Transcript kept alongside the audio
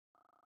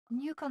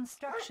New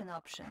construction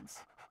options.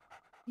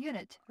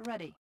 Unit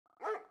ready.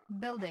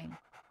 Building.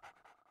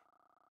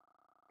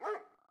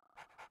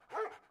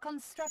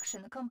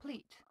 Construction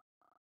complete.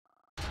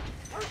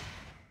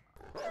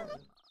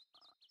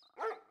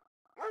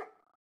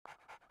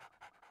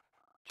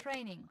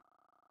 Training.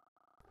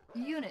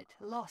 Unit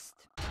lost.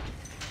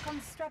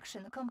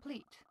 Construction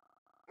complete.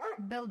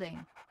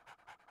 Building.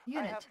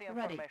 Unit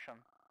ready.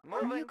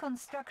 New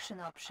construction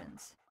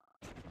options.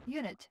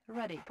 Unit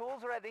ready.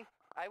 Tools ready.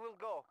 I will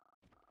go.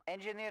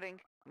 Engineering.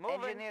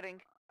 Moving.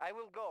 Engineering. I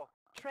will go.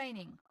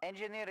 Training.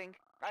 Engineering.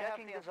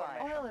 Checking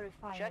design. Oil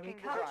refinery Checking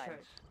captured.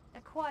 designs.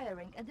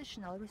 Acquiring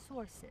additional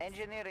resources.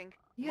 Engineering.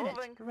 Unit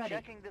Moving. ready.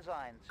 Checking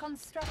designs.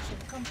 Construction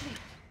complete.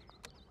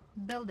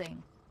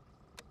 Building.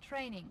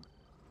 Training.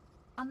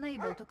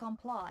 Unable to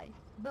comply.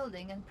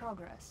 Building in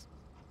progress.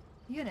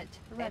 Unit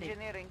ready.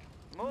 Engineering.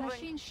 Moving.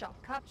 Machine shop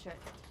captured.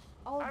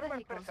 All Armored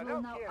vehicles personnel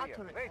will now carrier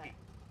auto repair. ready.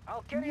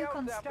 I'll carry New out the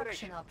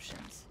construction operation.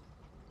 options.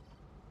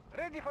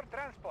 Ready for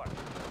transport.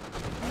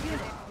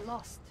 Unit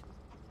lost.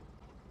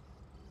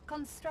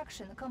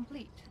 Construction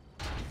complete.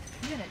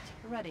 Unit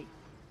ready.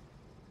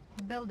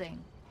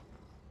 Building.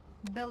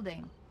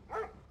 Building.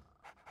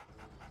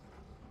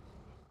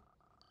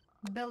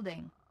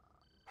 Building.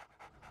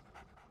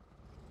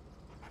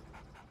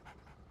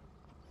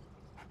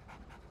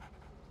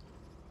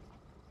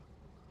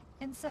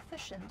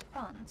 Insufficient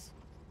funds.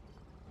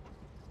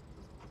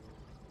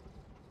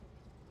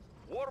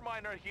 War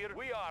miner here.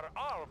 We are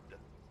armed.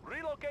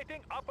 Relocating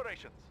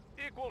operations.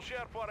 Equal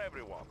share for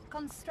everyone.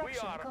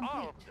 Construction We are complete.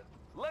 armed.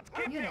 Let's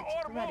keep Unit the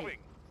ore ready. moving.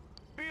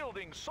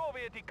 Building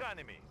Soviet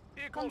economy.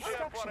 Equal share for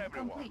Construction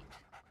everyone. complete.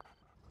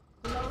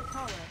 Low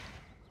power.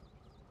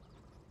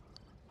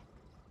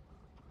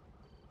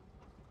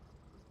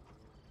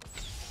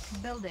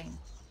 Building.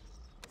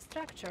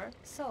 Structure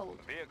sold.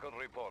 Vehicle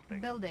reporting.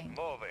 Building.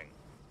 Moving.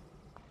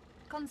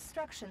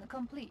 Construction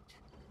complete.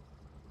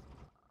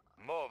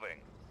 Moving.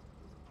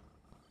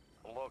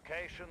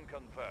 Location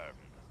confirmed.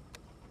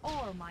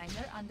 Ore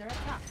miner under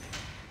attack.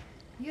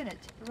 Unit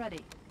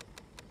ready.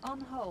 On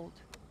hold.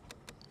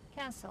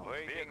 Cancel.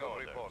 Vehicle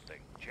reporting.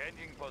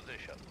 Changing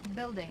position.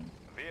 Building.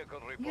 Vehicle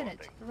reporting.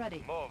 Unit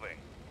ready. Moving.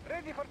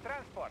 Ready for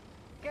transport.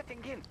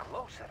 Getting in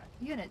closer.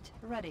 Unit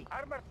ready.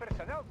 Armored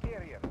personnel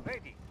carrier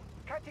ready.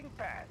 Cutting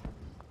path.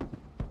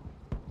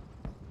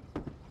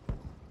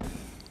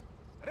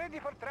 Ready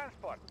for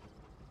transport.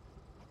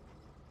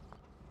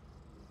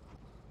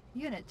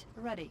 Unit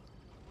ready.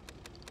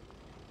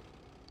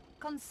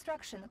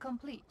 Construction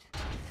complete.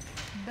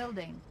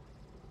 Building.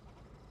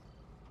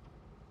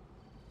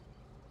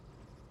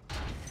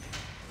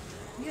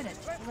 Unit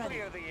Let's ready.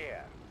 clear the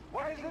air.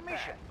 What is the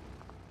mission?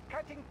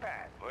 Cutting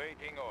path.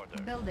 Waiting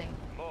order. Building.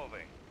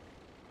 Moving.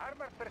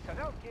 Armored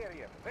personnel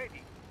carrier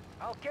ready.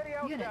 I'll carry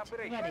out Unit the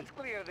operation. ready. Let's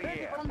clear the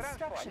Ready air. for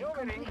construction Transport.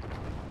 Over. complete.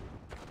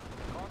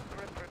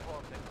 Conscript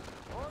reporting.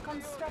 On the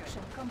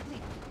Construction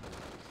complete.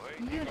 unit.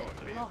 Waiting Unit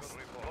order. lost.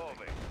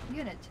 Moving.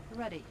 Unit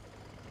ready.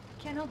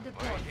 Cannot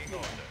deploy Waiting here.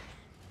 orders.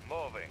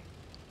 Moving.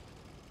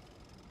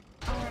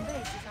 Our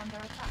base is under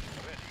attack.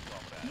 Ready,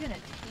 comrade.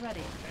 Unit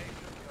ready.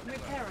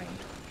 Repairing.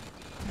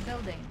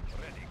 Building.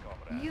 Ready,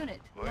 comrade.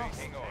 Unit lost.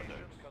 Waiting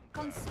orders.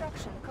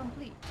 Construction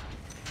complete.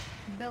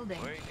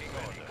 Building. Waiting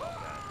order.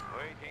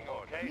 Waiting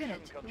order.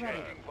 Unit Changing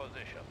ready.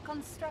 position.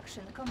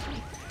 Construction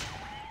complete.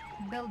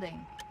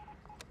 Building.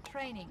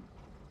 Training.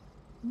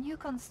 New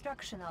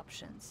construction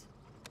options.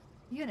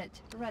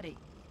 Unit ready.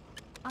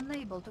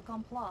 Unable to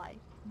comply.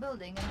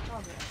 Building in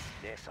progress.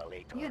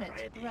 Desolator Unit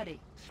ready.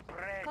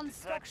 Spread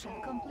Construction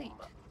the doom. complete.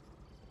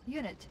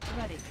 Unit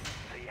ready.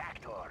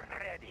 Reactor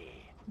ready.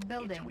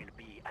 Building. It will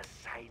be a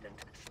silent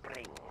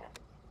spring.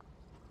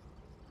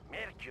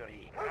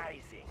 Mercury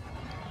rising.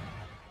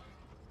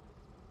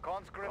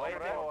 Conscript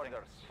Ready. orders.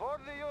 For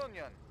the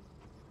Union.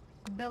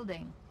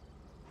 Building.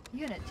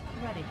 Unit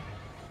ready.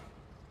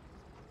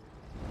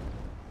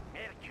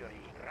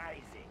 Mercury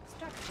rising.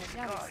 Structure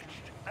garrison.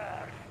 Scorched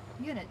earth.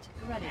 Unit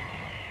ready.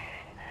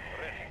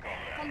 Ready,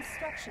 comrade.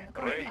 Construction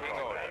complete.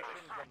 Waiting orders.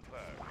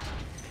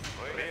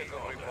 Confirmed. Vehicle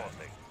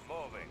reporting.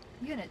 Moving.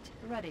 Unit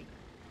ready.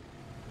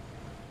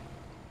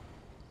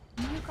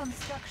 New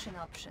construction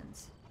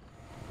options.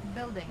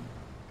 Building.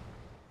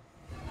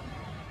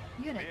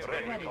 Unit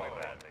Ready, ready.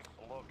 comrade.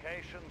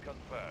 Location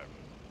confirmed.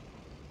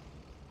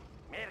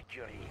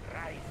 Mercury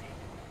rising.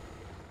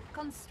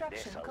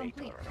 Construction Desolator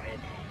complete. ready.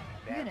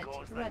 There Unit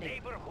goes the ready.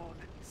 neighborhood.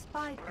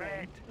 Spy plane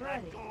Spread the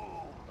ready.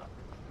 doom.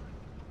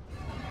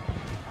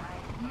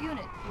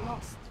 Unit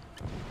lost.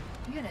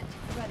 Unit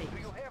ready. Do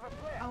you have a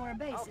plan? Our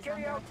base I'll is carry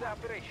under out the attack.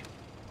 operation.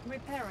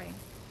 Repairing.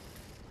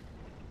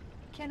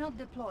 Cannot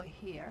deploy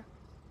here.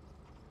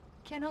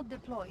 Cannot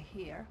deploy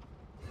here.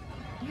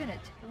 Unit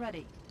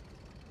ready.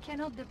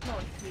 Cannot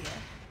deploy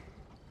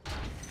here.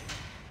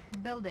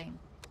 Building.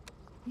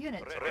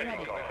 Unit Ready,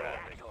 ready. comrade.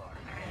 Reactor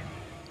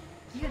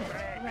ready. Unit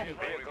ready.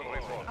 Vehicle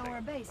reporting.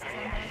 Our base is under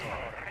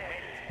attack.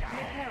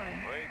 Repairing.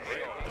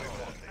 Vehicle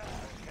reporting.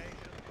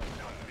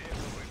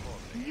 Vehicle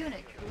reporting.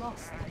 Unit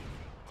lost.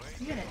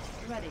 Unit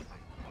ready.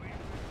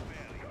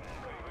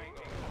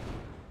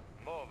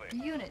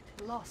 Unit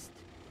lost.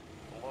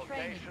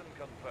 Location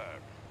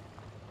confirmed.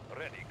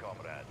 Ready,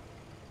 comrade.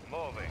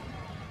 Moving.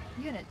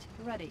 Unit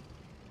ready.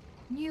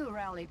 New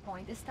rally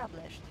point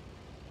established.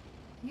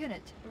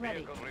 Unit ready.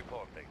 Vehicle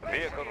reporting.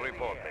 Vehicle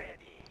reporting.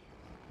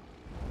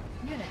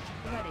 Unit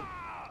ready.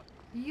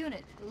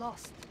 Unit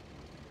lost.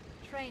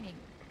 Training.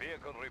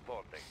 Vehicle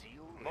reporting.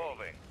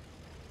 Moving.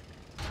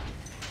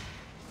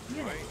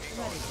 Unit Waiting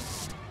ready.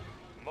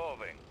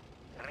 Moving.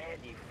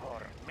 Ready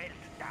for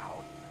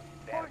meltdown.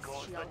 There Force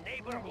goes the shield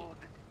neighborhood.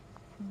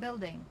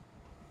 Building.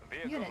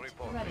 Vehicle Unit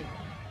reporting. ready.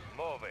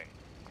 Moving.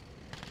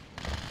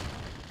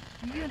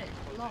 Unit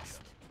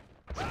lost.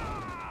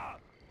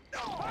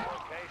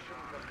 Location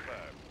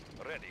confirmed.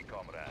 Ready,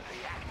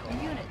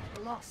 comrade. Unit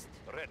lost.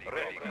 Ready,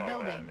 Ready, comrade.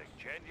 Building.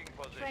 Changing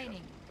position.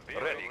 Training.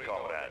 Vehicle Ready,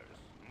 comrade.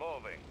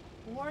 Moving.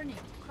 Warning.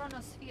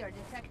 Chronosphere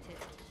detected.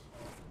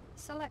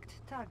 Select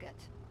target.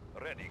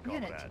 Ready,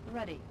 Unit comrade.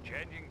 ready.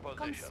 Changing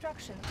position.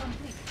 Construction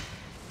complete.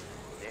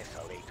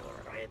 Desolator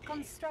ready.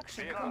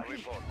 Construction Vehicle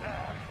complete.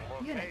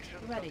 reporting. Unit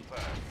Location ready.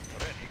 confirmed.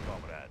 Ready,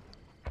 comrade.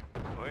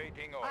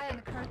 Waiting Iron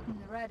order. curtain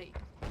ready.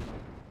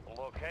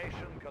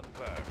 Location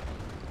confirmed.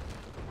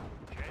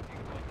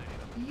 Changing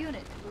position.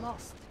 Unit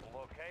lost.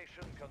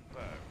 Location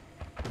confirmed.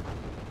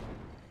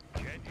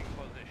 Changing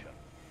position.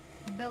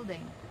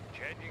 Building.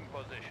 Changing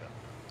position.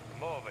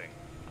 Moving.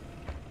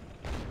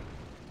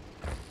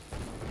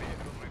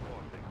 Vehicle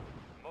reporting.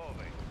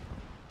 Moving.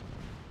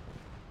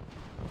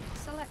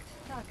 Select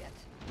target.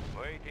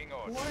 Waiting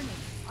order.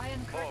 Warning.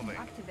 Iron curtain Moving.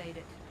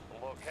 activated.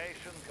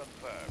 Location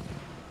confirmed.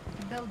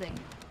 Building.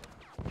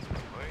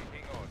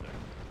 Waiting order.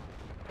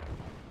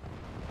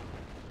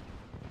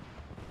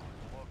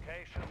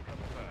 Location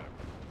confirmed.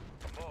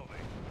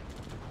 Moving.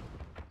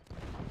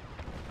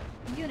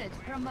 Unit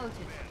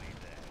promoted. Barely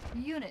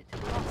there. Unit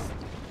lost.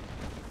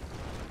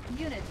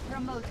 Unit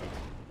promoted.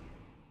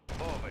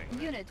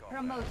 Moving. Unit Comrade.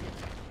 promoted.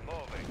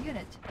 Moving.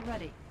 Unit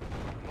ready.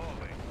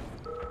 Moving.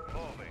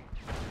 Moving.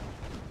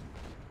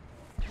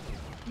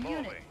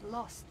 Unit Moving.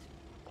 lost.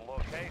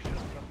 Location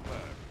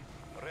confirmed.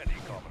 Ready,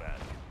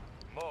 comrade.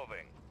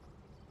 Moving.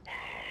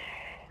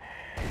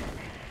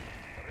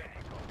 Ready,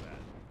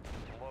 comrade.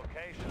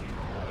 Location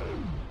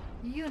confirmed.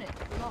 Unit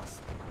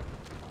lost.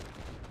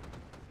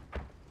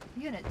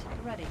 Unit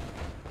ready.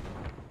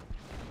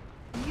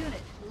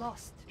 Unit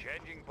lost.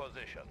 Changing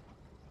position.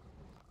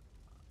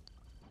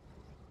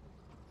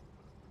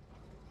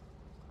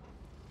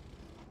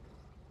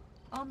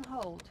 On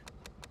hold.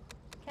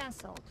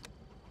 Cancelled.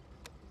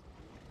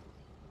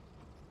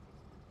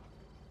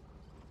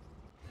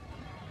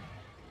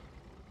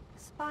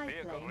 Spy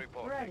Vehicle plane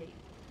reporting. ready.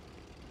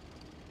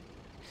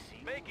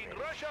 Making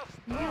Russia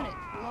Unit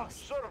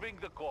lost. serving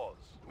the cause.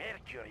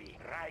 Mercury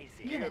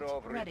rising. Unit Year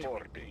of ready.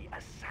 reporting.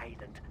 A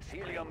silent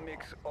Helium spring.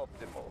 mix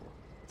optimal.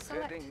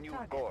 Select Setting new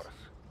target. course.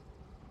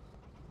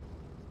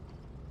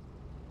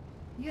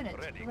 Unit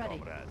Ready, ready.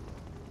 comrade.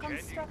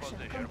 Construction Changing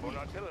position. complete. Airborne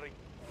artillery.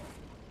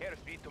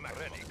 Airspeed to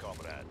maximum. Ready,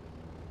 comrade.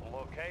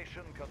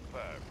 Location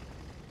confirmed.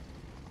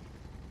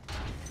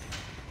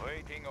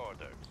 Waiting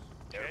orders.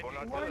 Airborne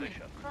Warning.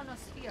 artillery.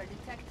 Chronosphere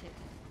detected.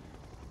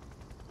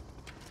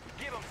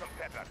 Give them some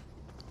pepper.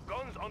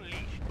 Guns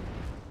unleashed.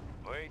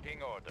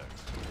 Waiting orders.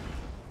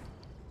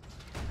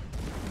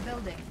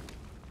 Building.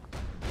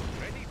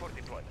 Ready for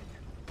deployment.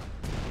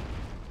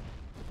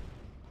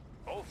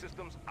 All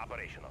systems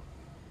operational.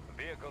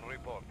 Vehicle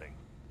reporting.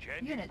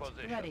 Changing Unit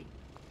position. ready.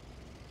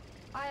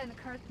 Iron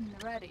curtain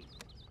ready.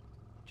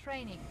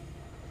 Training.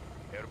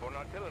 Airborne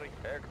artillery.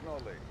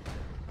 Acknowledge.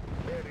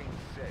 Bearing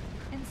set.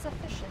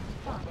 Insufficient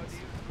funds.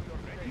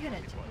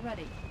 Unit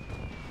ready.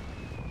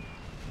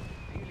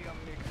 Helium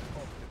mix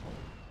optimal.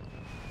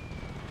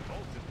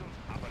 All systems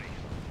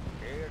operational.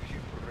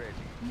 Airship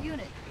ready.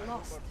 Unit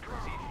lost.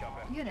 Siege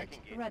chopper. Unit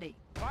Checking in. ready.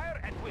 Fire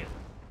at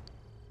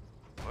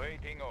will.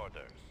 Waiting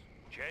orders.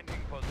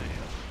 Changing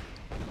position.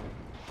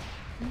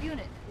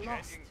 Unit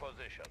lost. Changing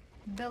position.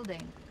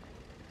 Building.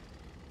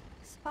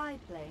 Spy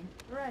plane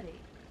ready.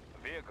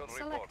 Vehicle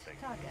Select reporting.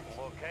 target.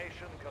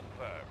 Location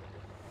confirmed.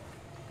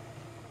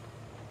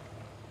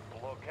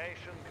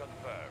 Location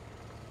confirmed.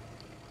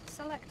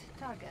 Select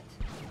target.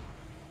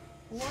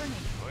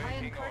 Warning. Iron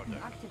Waiting curtain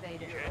order.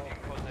 activated.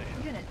 Changing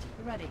position. Unit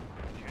ready.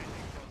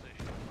 Changing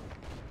position.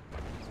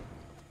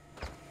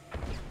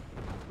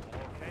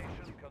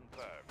 Location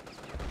confirmed.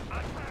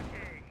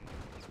 Attacking!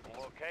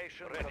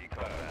 Location ready,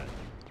 comrade.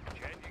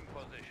 Changing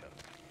position.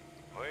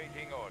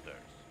 Waiting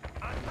orders.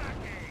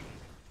 Attacking!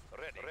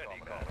 Ready,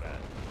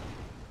 comrade.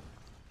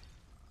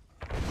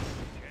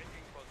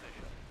 Changing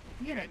position.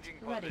 Unit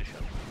Changing ready.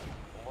 position.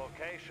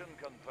 Location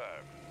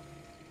confirmed.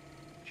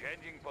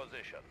 Changing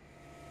position.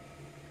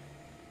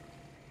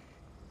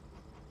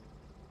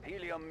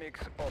 Helium mix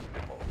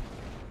optimal.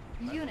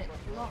 Unit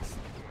lost.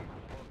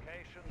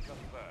 Location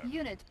confirmed.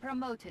 Unit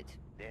promoted.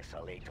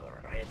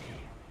 Desolator ready.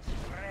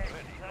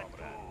 Ready,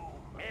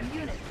 comrade.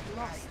 Unit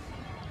lost.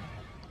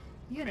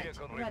 Unit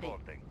Vehicle ready.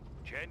 reporting.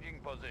 Changing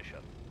position.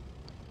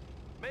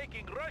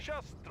 Making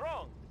Russia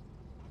strong.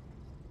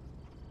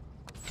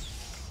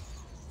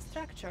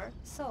 Structure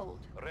sold.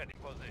 Ready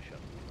position.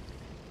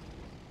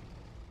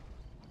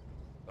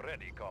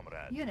 Ready,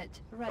 comrade. Unit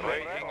ready.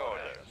 Waiting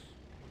orders.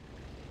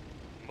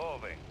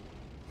 Moving.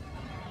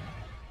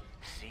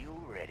 Seal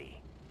ready.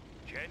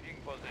 Changing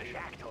position.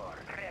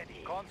 Reactor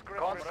ready.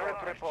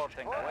 Conscript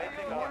reporting.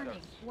 Waiting Warning.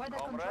 orders. Weather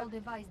control Comrade.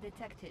 device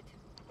detected.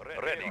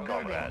 Ready, Building.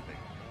 comrade.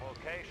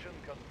 Location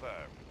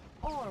confirmed.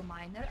 Ore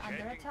miner under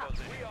Changing attack.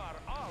 position. We are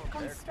armed.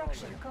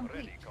 Construction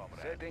complete. Ready,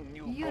 comrade. Setting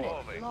new Unit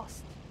Moving.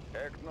 lost.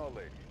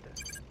 Acknowledged.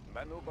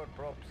 Maneuver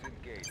props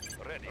engaged.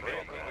 Ready,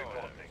 vehicle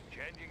reporting.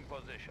 Changing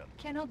position.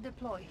 Cannot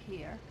deploy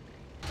here.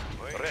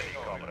 Ready,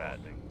 comrade.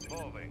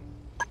 Moving.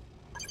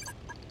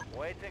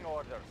 Waiting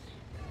orders.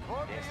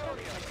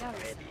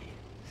 Ready.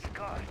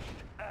 Scorched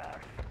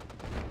earth.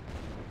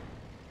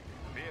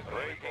 Vehicle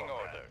waiting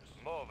orders.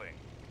 Moving.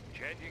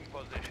 Changing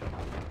position.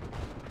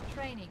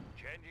 Training.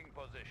 Changing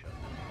position.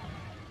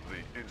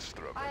 The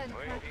instrument. Iron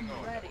curtain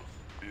ready.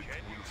 It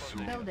will soon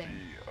position. Building.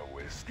 be a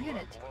wasteland.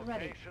 Unit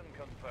ready. Location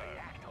confirmed.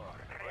 Reactor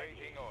ready.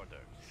 Waiting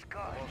orders.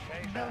 Scorched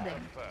Location Building.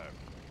 confirmed.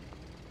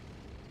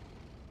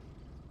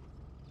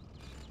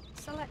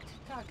 Select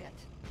target.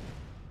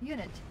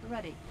 Unit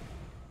ready.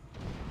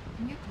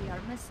 Nuclear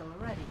missile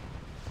ready.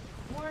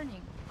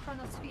 Warning.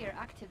 Chronosphere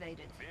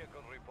activated.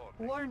 Vehicle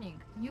reporting.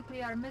 Warning.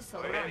 Nuclear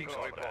missile Ready, ready.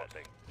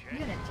 reporting.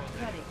 Changing Unit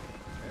position. ready.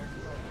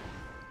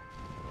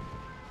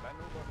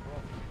 Maneuver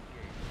props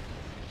engaged.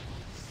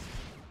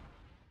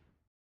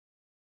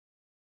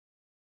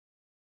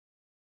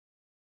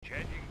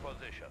 Changing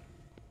position.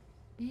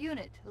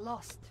 Unit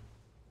lost.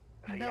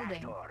 Building.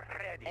 Reactor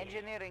ready.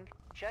 Engineering.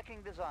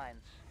 Checking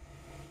designs.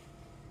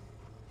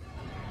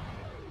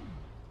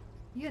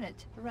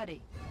 Unit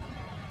ready.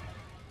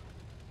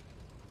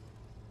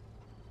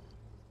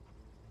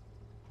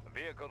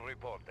 Vehicle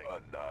reporting.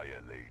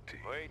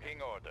 Annihilating.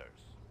 Waiting orders.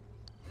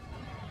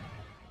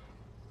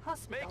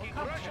 Hospital Making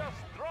captured. Russia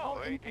strong. All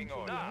Waiting infantry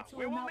orders. units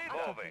We will will now need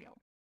out of moving. field.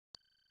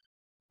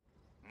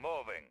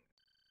 Moving.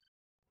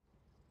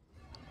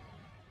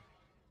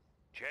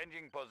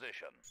 Changing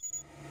position.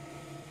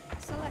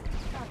 Select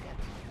target.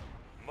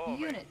 Moving.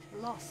 Unit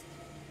lost.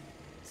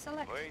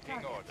 Select Waiting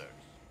target. orders.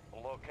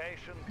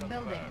 Location Building.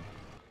 confirmed.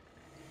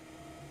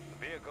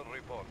 Vehicle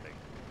reporting.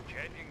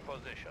 Changing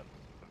position.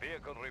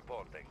 Vehicle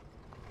reporting.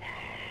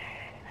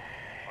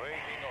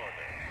 Waiting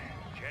orders.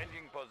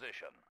 Changing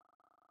position.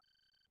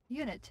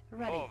 Unit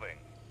ready. Moving.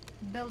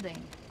 Building.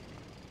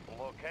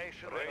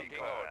 Location Ready, waiting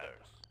comrade.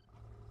 orders.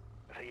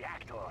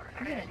 Reactor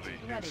Unit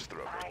The ready.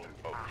 instrument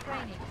of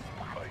Training.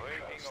 I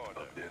Waiting cast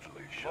orders. a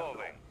deadly shadow.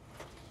 Moving.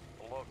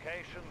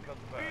 Location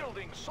confirmed.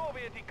 Building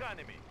Soviet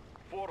economy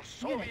for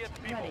Soviet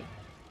Unit people. ready.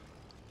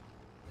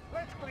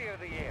 Let's clear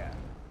the air.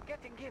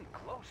 Getting in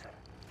closer.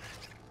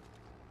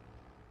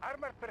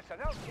 Armored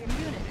personnel carrier.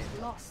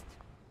 Unit lost.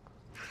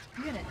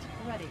 Unit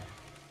ready.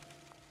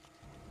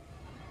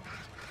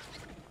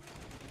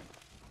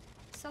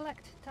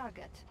 Select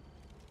target.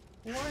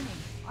 Warning.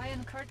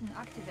 Iron curtain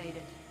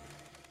activated.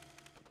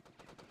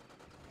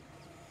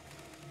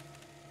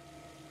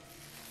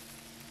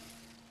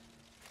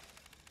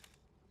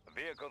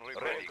 Vehicle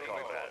ready,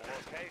 comrade.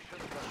 Location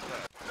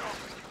confirmed.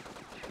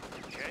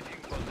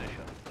 Changing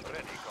position.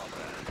 Ready,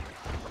 comrade.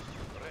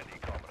 Ready,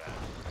 comrade.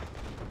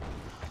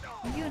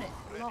 Unit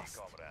Ready, lost.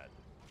 comrade.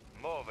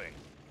 Moving.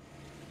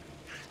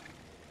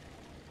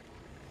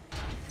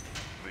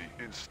 The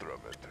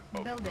instrument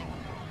of Building.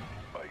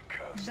 I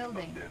cast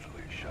Building. a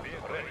deadly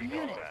shadow. Ready,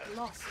 Unit comrade.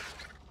 lost.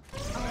 Our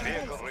base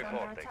Vehicle is under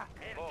reporting. attack.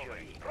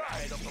 Moving.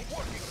 Pride of the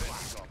working ready,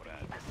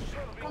 comrade.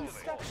 Serving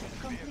Construction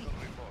moving. complete. Vehicle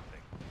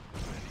reporting.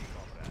 Ready,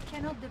 comrade.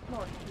 Cannot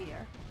deploy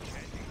here.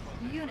 Changing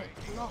position. Unit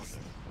lost.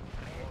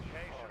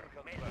 Location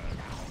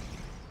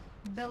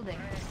confirmed. Building.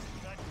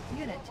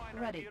 Unit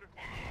ready.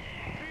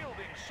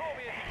 Building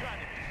Soviet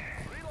economy.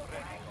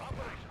 Relocating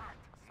operations.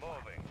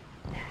 Moving.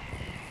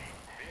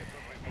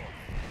 Vehicle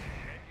reporting.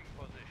 Changing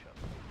position.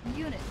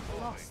 Unit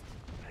lost.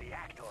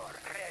 Reactor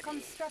ready.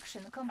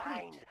 Construction complete.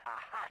 Find a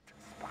hot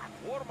spot.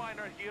 War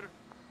miner here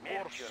for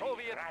Mercury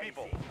Soviet rising.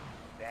 people.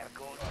 There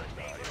goes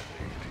the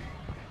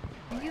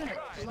neighborhood. Unit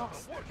Pride of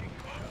lost. the working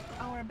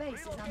class. Our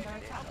base is under Relocating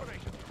attack.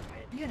 operations.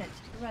 Unit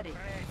ready.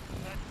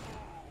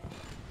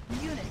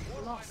 Unit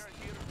lost.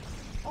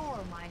 Ore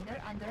miner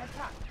under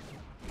attack.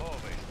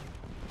 Moving.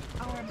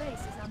 Our base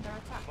is under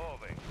attack.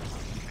 Moving.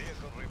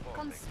 Vehicle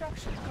reporting.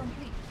 Construction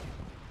complete.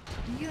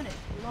 Unit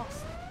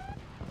lost.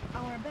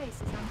 Our base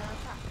is under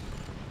attack.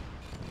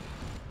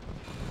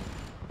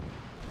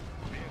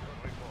 Vehicle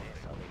reporting.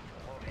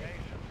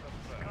 Location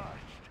confirmed.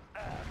 Scorched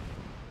earth.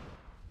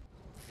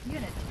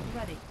 Unit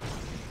ready.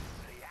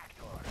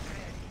 Reactor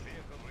ready.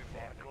 Vehicle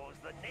There reporting. goes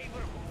the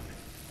neighborhood.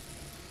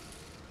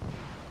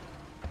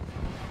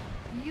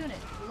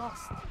 Unit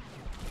lost.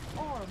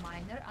 Ore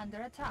miner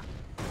under attack.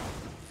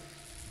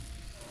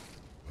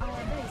 Our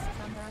base is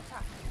under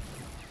attack.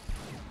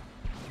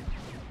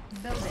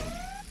 Building.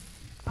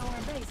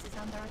 Our base is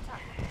under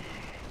attack.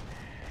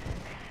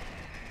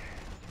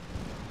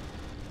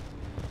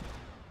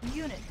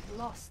 Unit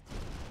lost.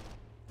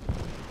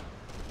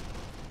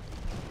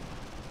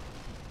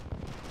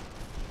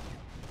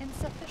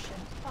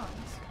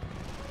 response.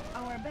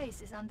 Our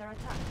base is under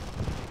attack.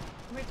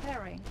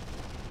 Repairing.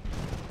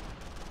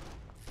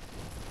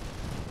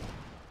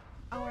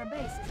 Our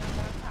base is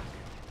under attack.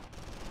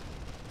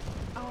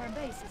 Our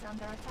base is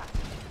under attack.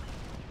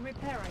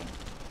 Repairing.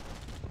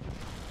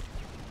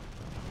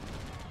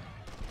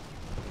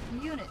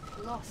 Unit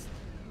lost.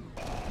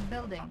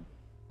 Building.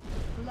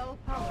 Low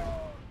power.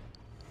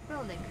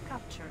 Building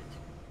captured.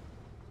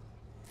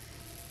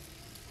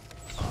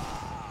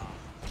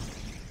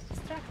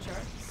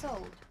 Structure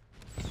sold.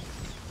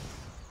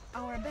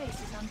 Our base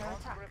is under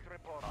attack.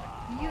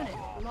 Unit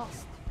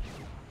lost.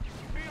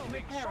 Building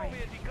Repairing.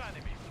 Soviet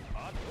economy.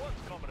 At once,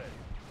 comrade.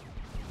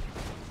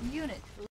 Unit